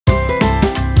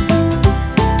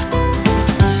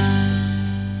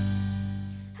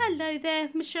Hello there,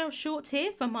 Michelle Short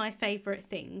here for My Favourite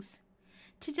Things.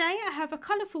 Today I have a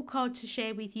colourful card to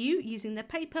share with you using the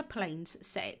Paper Planes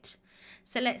set.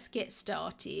 So let's get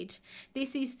started.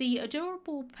 This is the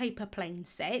adorable paper plane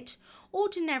set.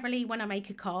 Ordinarily when I make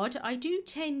a card I do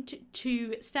tend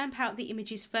to stamp out the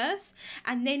images first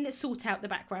and then sort out the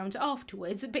background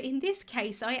afterwards, but in this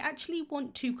case I actually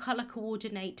want to colour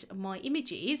coordinate my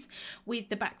images with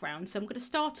the background. So I'm going to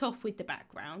start off with the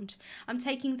background. I'm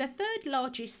taking the third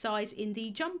largest size in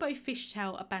the Jumbo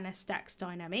Fishtail Banner Stacks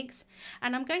Die-namics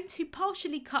and I'm going to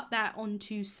partially cut that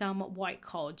onto some white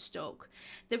cardstock.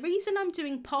 The reason I'm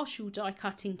doing partial die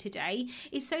cutting today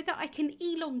is so that I can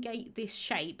elongate this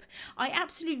shape. I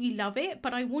absolutely love it,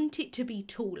 but I want it to be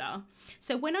taller.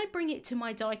 So when I bring it to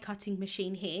my die cutting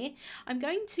machine here, I'm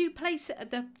going to place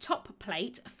the top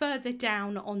plate further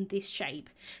down on this shape.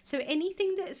 So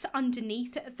anything that's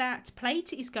underneath that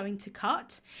plate is going to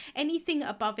cut. Anything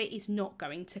above it is not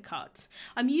going to cut.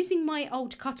 I'm using my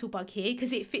old Cuttlebug here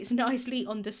because it fits nicely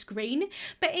on the screen,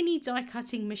 but any die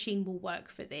cutting machine will work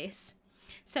for this.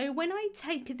 So when I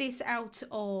take this out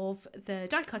of the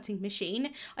die cutting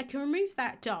machine, I can remove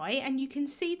that die and you can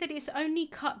see that it's only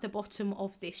cut the bottom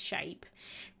of this shape.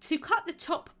 To cut the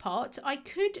top part, I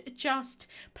could just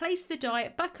place the die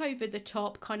back over the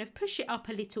top, kind of push it up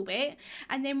a little bit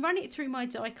and then run it through my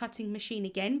die cutting machine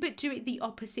again, but do it the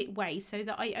opposite way so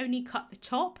that I only cut the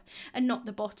top and not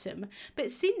the bottom.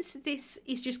 But since this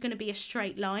is just going to be a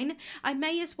straight line, I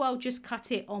may as well just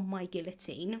cut it on my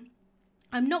guillotine.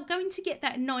 I'm not going to get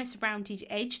that nice rounded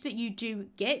edge that you do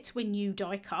get when you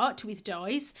die cut with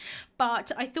dies,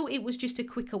 but I thought it was just a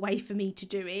quicker way for me to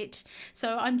do it.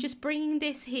 So I'm just bringing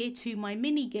this here to my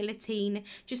mini guillotine,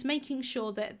 just making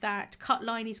sure that that cut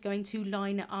line is going to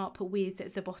line up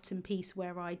with the bottom piece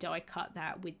where I die cut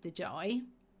that with the die.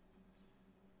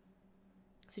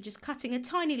 So just cutting a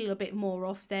tiny little bit more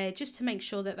off there just to make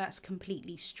sure that that's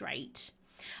completely straight.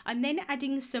 I'm then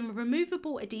adding some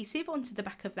removable adhesive onto the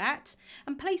back of that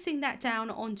and placing that down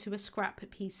onto a scrap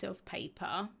piece of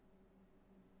paper.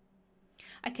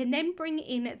 I can then bring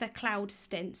in the cloud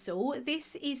stencil.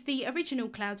 This is the original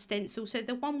cloud stencil, so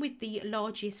the one with the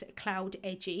largest cloud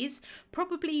edges,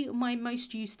 probably my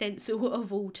most used stencil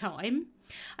of all time.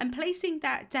 I'm placing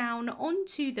that down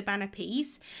onto the banner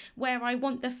piece where I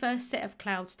want the first set of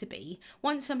clouds to be.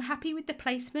 Once I'm happy with the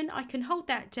placement, I can hold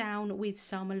that down with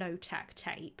some low tack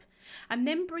tape. I'm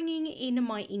then bringing in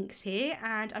my inks here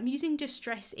and I'm using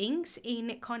Distress inks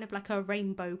in kind of like a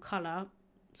rainbow colour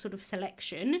sort of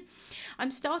selection. I'm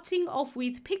starting off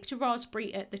with Picked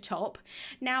Raspberry at the top.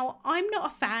 Now I'm not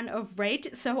a fan of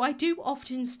red, so I do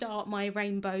often start my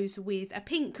rainbows with a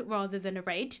pink rather than a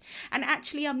red, and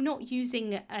actually I'm not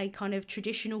using a kind of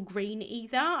traditional green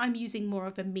either. I'm using more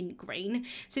of a mint green,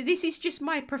 so this is just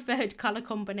my preferred colour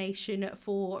combination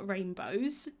for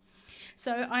rainbows.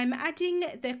 So I'm adding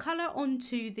the colour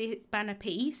onto the banner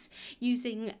piece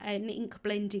using an ink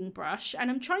blending brush, and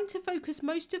I'm trying to focus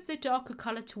most of the darker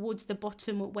colour towards the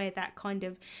bottom where that kind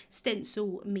of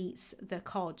stencil meets the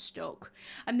cardstock.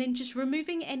 I'm then just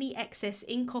removing any excess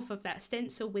ink off of that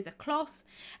stencil with a cloth,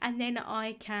 and then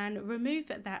I can remove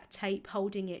that tape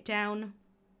holding it down.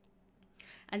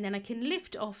 And then I can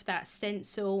lift off that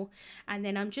stencil and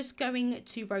then I'm just going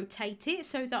to rotate it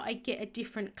so that I get a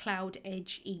different cloud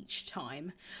edge each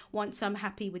time. Once I'm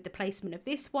happy with the placement of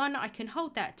this one, I can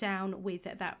hold that down with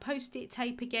that post-it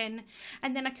tape again,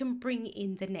 and then I can bring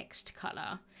in the next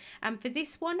colour. And for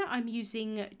this one, I'm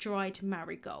using Dried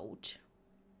Marigold.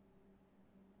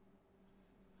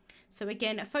 So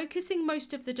again, focusing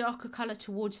most of the darker colour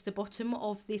towards the bottom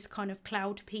of this kind of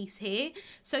cloud piece here,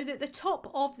 so that the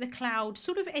top of the cloud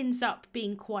sort of ends up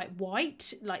being quite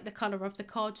white, like the colour of the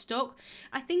cardstock.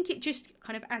 I think it just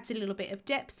kind of adds a little bit of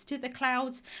depth to the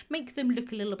clouds, make them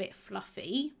look a little bit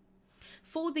fluffy.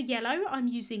 For the yellow, I'm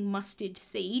using Mustard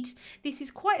Seed. This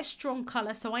is quite a strong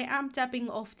colour, so I am dabbing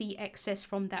off the excess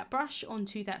from that brush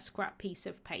onto that scrap piece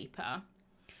of paper.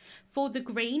 For the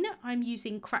green, I'm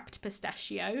using Cracked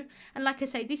Pistachio, and like I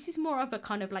say, this is more of a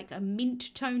kind of like a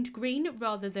mint toned green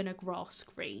rather than a grass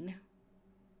green.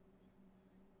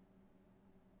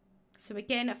 So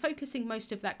again, focusing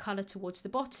most of that colour towards the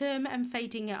bottom and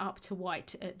fading it up to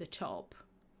white at the top.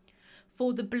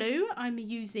 For the blue, I'm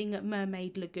using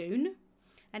Mermaid Lagoon,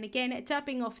 and again,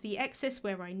 dabbing off the excess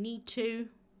where I need to.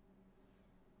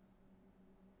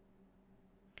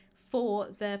 For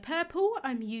the purple,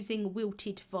 I'm using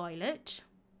Wilted Violet.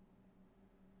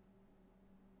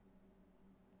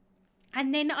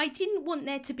 And then I didn't want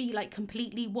there to be like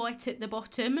completely white at the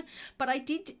bottom, but I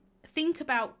did think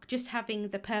about just having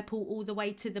the purple all the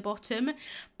way to the bottom,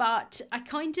 but I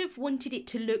kind of wanted it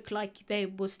to look like there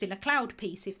was still a cloud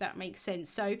piece, if that makes sense.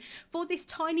 So for this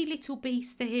tiny little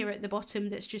piece here at the bottom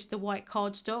that's just the white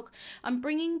cardstock, I'm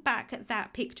bringing back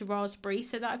that picked raspberry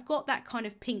so that I've got that kind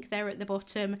of pink there at the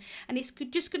bottom, and it's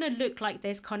just going to look like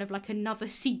there's kind of like another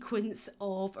sequence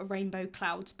of rainbow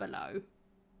clouds below.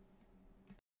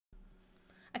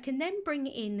 I can then bring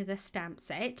in the stamp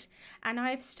set, and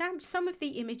I've stamped some of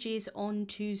the images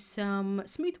onto some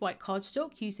smooth white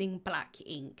cardstock using black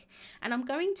ink, and I'm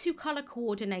going to colour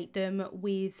coordinate them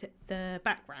with the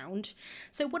background.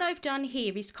 So what I've done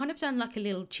here is kind of done like a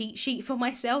little cheat sheet for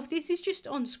myself. This is just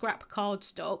on scrap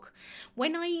cardstock.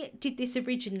 When I did this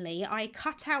originally, I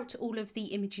cut out all of the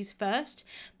images first,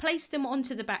 placed them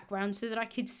onto the background so that I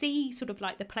could see sort of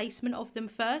like the placement of them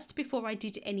first before I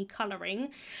did any colouring,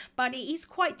 but it is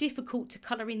quite difficult to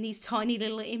colour in these tiny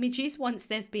little images once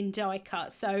they've been die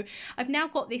cut. So I've now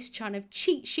got this kind of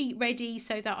cheat sheet ready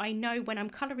so that I know when I'm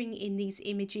colouring in these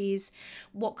images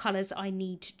what colours I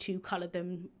need to colour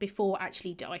them before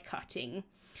actually die cutting.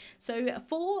 So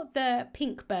for the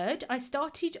pink bird, I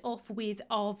started off with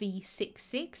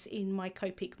RV66 in my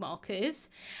Copic markers,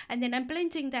 and then I'm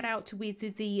blending that out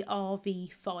with the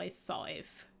RV55.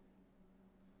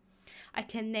 I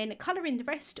can then colour in the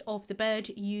rest of the bird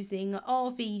using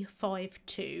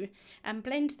RV52 and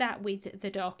blend that with the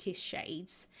darkest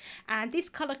shades. And this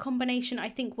colour combination I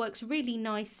think works really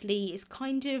nicely. It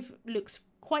kind of looks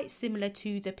quite similar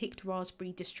to the picked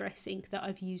raspberry distress ink that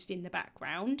I've used in the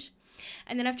background.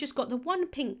 And then I've just got the one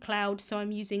pink cloud, so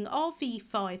I'm using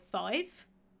RV55,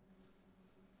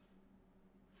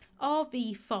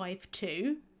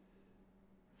 RV52,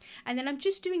 and then I'm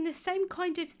just doing the same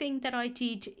kind of thing that I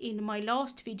did in my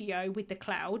last video with the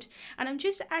cloud, and I'm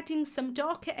just adding some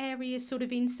darker areas sort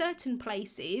of in certain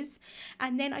places,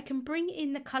 and then I can bring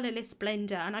in the colourless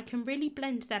blender and I can really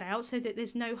blend that out so that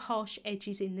there's no harsh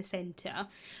edges in the centre.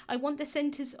 I want the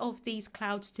centres of these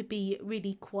clouds to be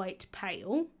really quite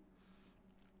pale.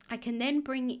 I can then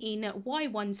bring in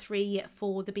Y13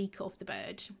 for the beak of the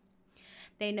bird.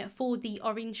 Then for the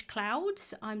orange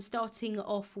clouds, I'm starting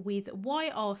off with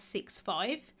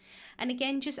YR65, and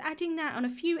again just adding that on a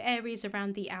few areas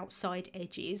around the outside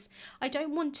edges. I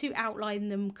don't want to outline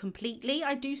them completely.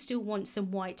 I do still want some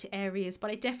white areas,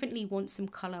 but I definitely want some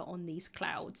colour on these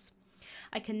clouds.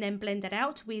 I can then blend that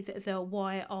out with the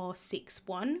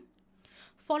YR61,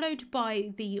 followed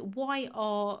by the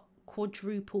YR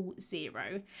quadruple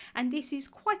 0, and this is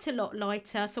quite a lot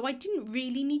lighter, so I didn't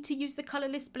really need to use the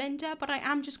colourless blender, but I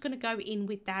am just going to go in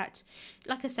with that,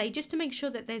 like I say, just to make sure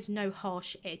that there's no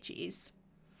harsh edges.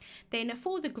 Then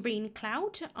for the green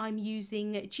cloud, I'm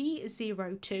using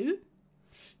G02,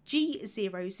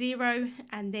 G00,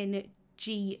 and then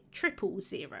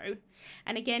G000,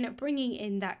 and again bringing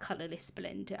in that colourless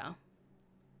blender.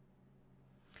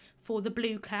 For the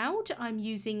blue cloud, I'm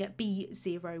using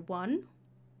B01,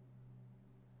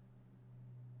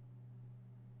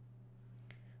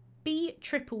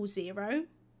 B000,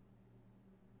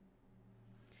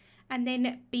 and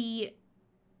then B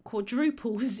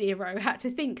quadruple 0, had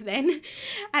to think then,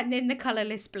 and then the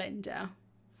colourless blender.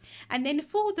 And then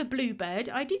for the bluebird,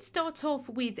 I did start off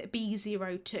with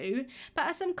B02, but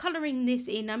as I'm colouring this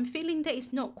in, I'm feeling that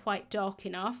it's not quite dark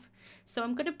enough, so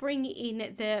I'm going to bring in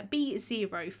the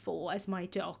B04 as my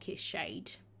darkest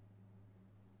shade.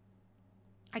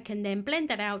 I can then blend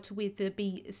that out with the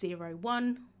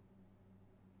B01,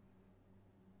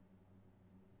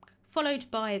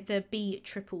 followed by the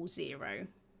B000.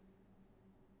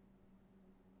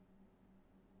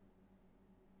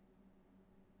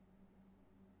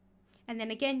 And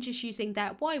then again just using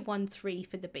that Y13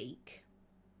 for the beak.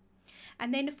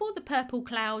 And then for the purple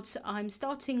clouds, I'm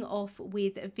starting off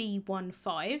with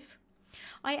V15.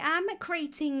 I am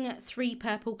creating 3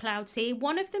 purple clouds here.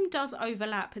 One of them does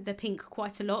overlap the pink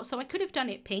quite a lot, so I could have done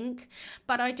it pink,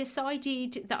 but I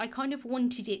decided that I kind of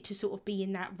wanted it to sort of be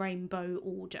in that rainbow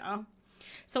order.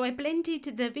 So I blended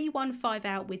the V15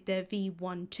 out with the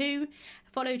V12,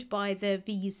 followed by the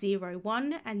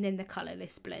V01, and then the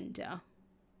colourless blender.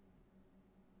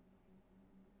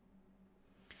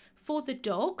 For the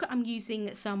dog, I'm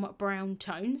using some brown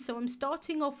tones, so I'm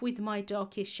starting off with my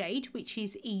darkest shade, which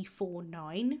is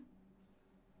E49.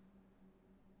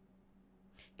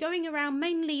 Going around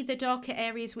mainly the darker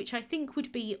areas, which I think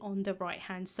would be on the right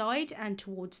hand side and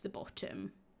towards the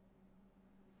bottom.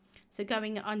 So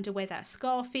going under where that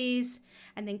scarf is,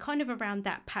 and then kind of around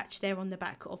that patch there on the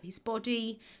back of his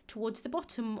body, towards the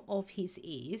bottom of his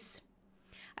ears.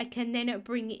 I can then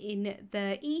bring in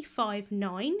the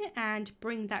E59 and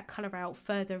bring that colour out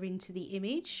further into the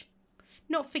image.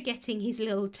 not forgetting his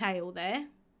little tail there.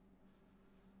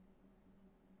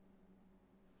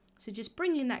 So just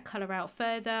bringing that colour out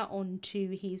further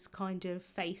onto his kind of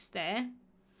face there.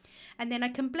 And then I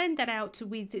can blend that out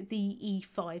with the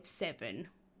E57.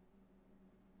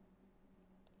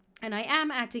 And I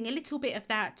am adding a little bit of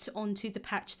that onto the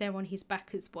patch there on his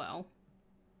back as well.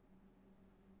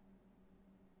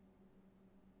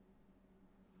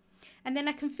 And then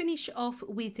I can finish off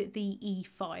with the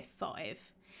E55.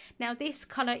 Now this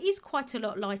colour is quite a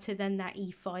lot lighter than that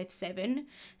E57,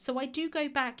 so I do go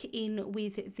back in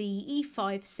with the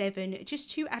E57 just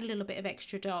to add a little bit of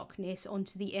extra darkness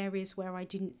onto the areas where I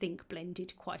didn't think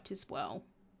blended quite as well.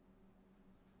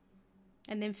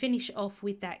 And then finish off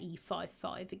with that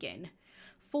E55 again.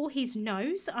 For his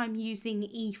nose, I'm using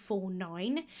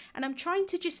E49, and I'm trying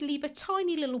to just leave a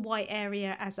tiny little white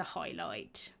area as a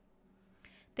highlight.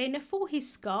 Then for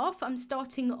his scarf, I'm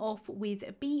starting off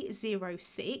with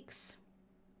B06,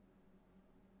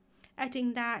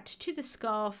 adding that to the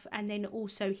scarf and then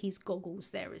also his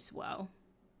goggles there as well.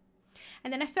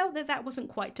 And then I felt that that wasn't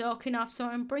quite dark enough, so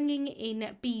I'm bringing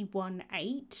in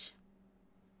B18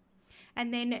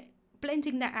 and then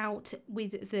blending that out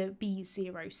with the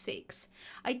B06.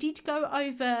 I did go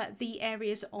over the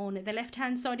areas on the left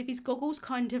hand side of his goggles,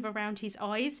 kind of around his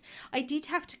eyes. I did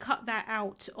have to cut that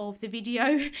out of the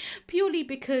video purely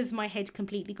because my head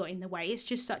completely got in the way. It's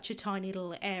just such a tiny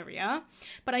little area.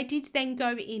 But I did then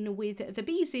go in with the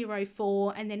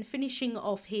B04 and then finishing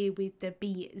off here with the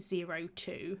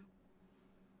B02.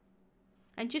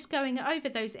 And just going over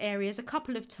those areas a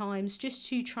couple of times just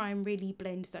to try and really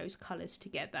blend those colours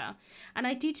together. And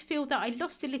I did feel that I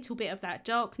lost a little bit of that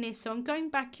darkness, so I'm going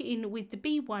back in with the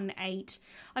B18.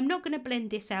 I'm not going to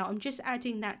blend this out, I'm just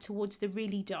adding that towards the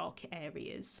really dark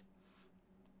areas.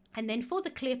 And then for the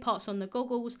clear parts on the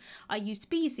goggles, I used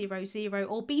B00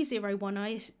 or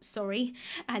B01,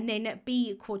 and then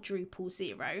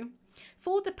B0.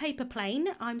 For the paper plane,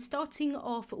 I'm starting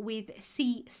off with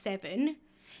C7.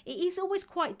 It is always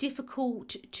quite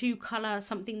difficult to colour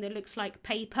something that looks like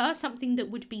paper, something that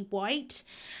would be white.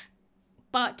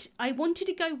 But I wanted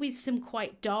to go with some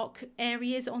quite dark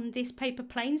areas on this paper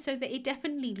plane so that it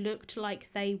definitely looked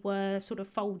like they were sort of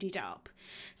folded up.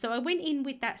 So I went in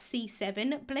with that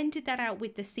C7, blended that out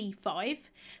with the C5,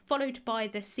 followed by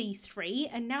the C3,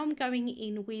 and now I'm going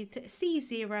in with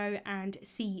C0 and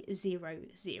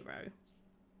C00.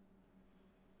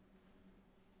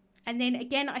 And then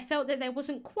again, I felt that there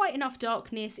wasn't quite enough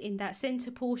darkness in that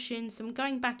centre portion, so I'm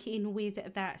going back in with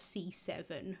that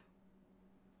C7.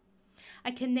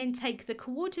 I can then take the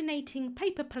coordinating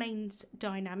paper planes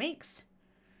Die-namics,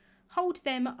 hold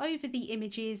them over the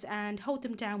images and hold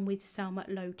them down with some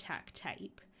low tack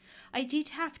tape. I did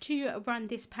have to run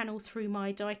this panel through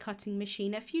my die cutting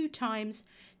machine a few times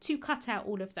to cut out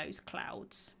all of those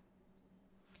clouds.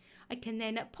 I can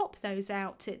then pop those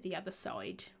out at the other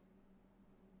side.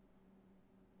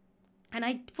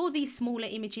 And for these smaller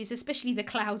images, especially the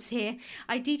clouds here,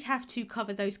 I did have to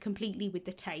cover those completely with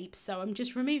the tape. So I'm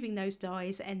just removing those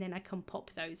dies and then I can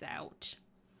pop those out.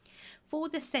 For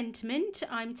the sentiment,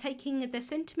 I'm taking the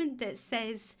sentiment that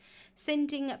says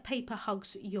sending paper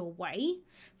hugs your way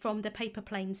from the paper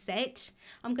plane set.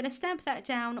 I'm going to stamp that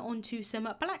down onto some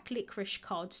black licorice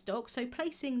cardstock, so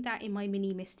placing that in my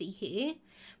mini MISTI here,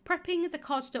 prepping the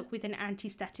cardstock with an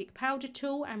anti-static powder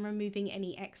tool and removing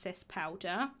any excess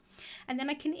powder. And then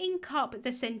I can ink up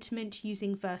the sentiment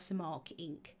using Versamark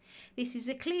ink. This is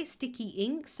a clear sticky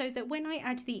ink so that when I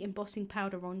add the embossing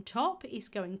powder on top, it's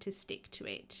going to stick to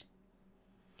it.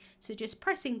 So just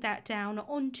pressing that down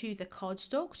onto the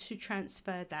cardstock to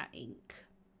transfer that ink.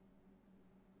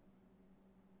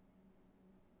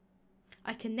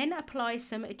 I can then apply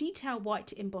some detail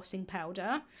white embossing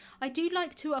powder. I do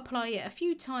like to apply it a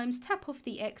few times, tap off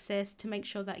the excess to make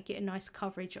sure that I get a nice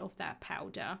coverage of that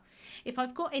powder. If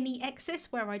I've got any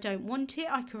excess where I don't want it,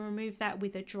 I can remove that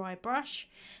with a dry brush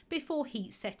before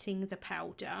heat setting the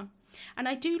powder. And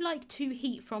I do like to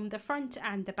heat from the front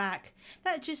and the back.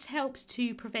 That just helps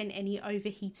to prevent any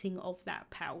overheating of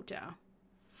that powder.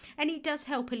 And it does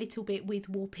help a little bit with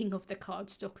warping of the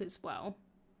cardstock as well.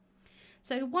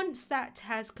 So once that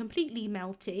has completely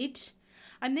melted,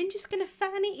 I'm then just going to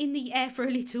fan it in the air for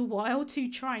a little while to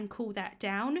try and cool that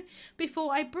down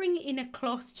before I bring in a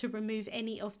cloth to remove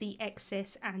any of the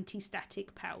excess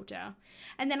anti-static powder.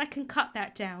 And then I can cut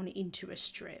that down into a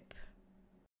strip.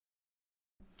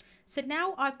 So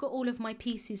now I've got all of my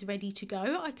pieces ready to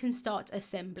go, I can start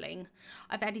assembling.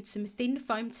 I've added some thin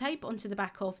foam tape onto the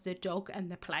back of the dog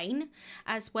and the plane,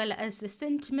 as well as the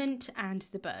sentiment and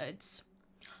the birds.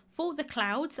 For the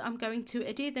clouds, I'm going to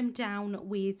adhere them down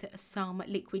with some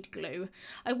liquid glue.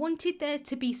 I wanted there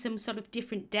to be some sort of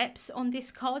different depths on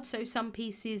this card, so some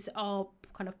pieces are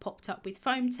kind of popped up with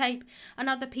foam tape and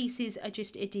other pieces are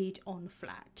just adhered on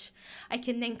flat. I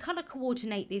can then colour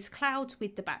coordinate these clouds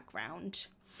with the background.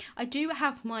 I do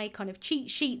have my kind of cheat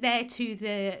sheet there to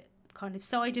the kind of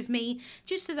side of me,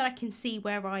 just so that I can see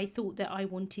where I thought that I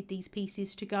wanted these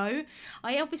pieces to go.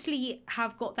 I obviously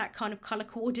have got that kind of colour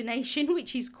coordination,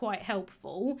 which is quite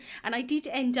helpful, and I did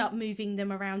end up moving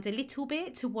them around a little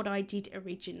bit to what I did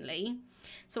originally.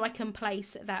 So I can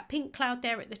place that pink cloud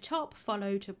there at the top,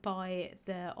 followed by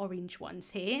the orange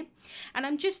ones here, and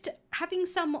I'm just having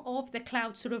some of the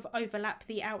clouds sort of overlap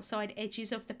the outside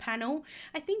edges of the panel.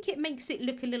 I think it makes it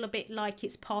look a little bit like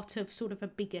it's part of sort of a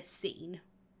bigger scene.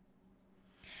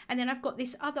 And then I've got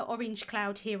this other orange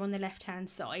cloud here on the left hand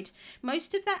side.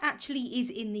 Most of that actually is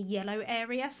in the yellow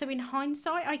area, so in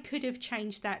hindsight I could have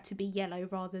changed that to be yellow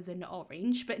rather than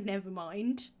orange, but never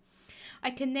mind. I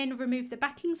can then remove the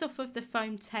backings off of the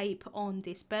foam tape on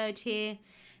this bird here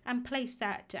and place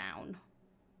that down.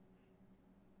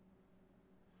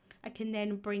 I can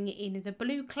then bring in the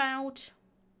blue cloud,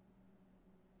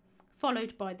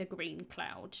 followed by the green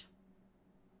cloud.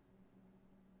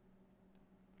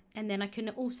 And then I can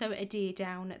also adhere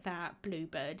down that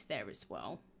bluebird there as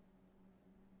well.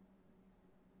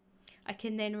 I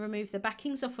can then remove the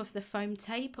backings off of the foam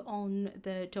tape on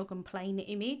the dog and plane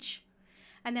image,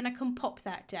 and then I can pop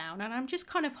that down, and I'm just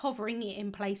kind of hovering it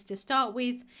in place to start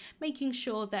with, making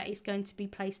sure that it's going to be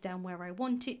placed down where I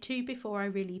want it to before I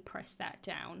really press that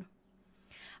down.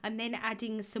 I'm then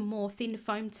adding some more thin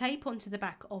foam tape onto the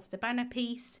back of the banner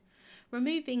piece,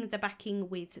 removing the backing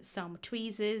with some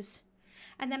tweezers,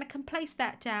 and then I can place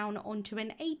that down onto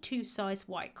an A2 size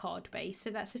white card base. So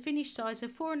that's a finished size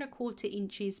of 4¼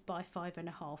 inches by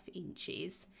 5½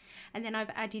 inches. And then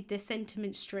I've added the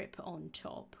sentiment strip on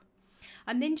top.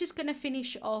 I'm then just going to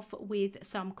finish off with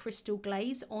some crystal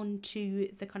glaze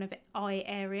onto the kind of eye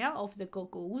area of the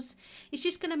goggles. It's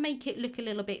just going to make it look a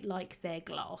little bit like their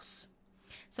glass.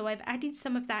 So I've added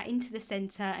some of that into the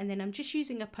centre, and then I'm just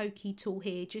using a pokey tool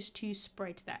here just to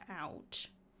spread that out.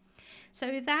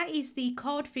 So that is the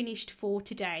card finished for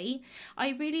today.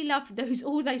 I really love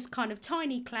all those kind of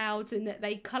tiny clouds, and that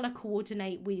they colour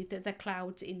coordinate with the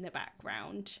clouds in the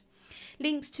background.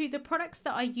 Links to the products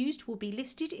that I used will be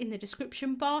listed in the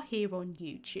description bar here on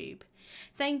YouTube.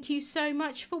 Thank you so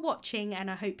much for watching,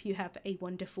 and I hope you have a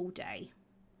wonderful day.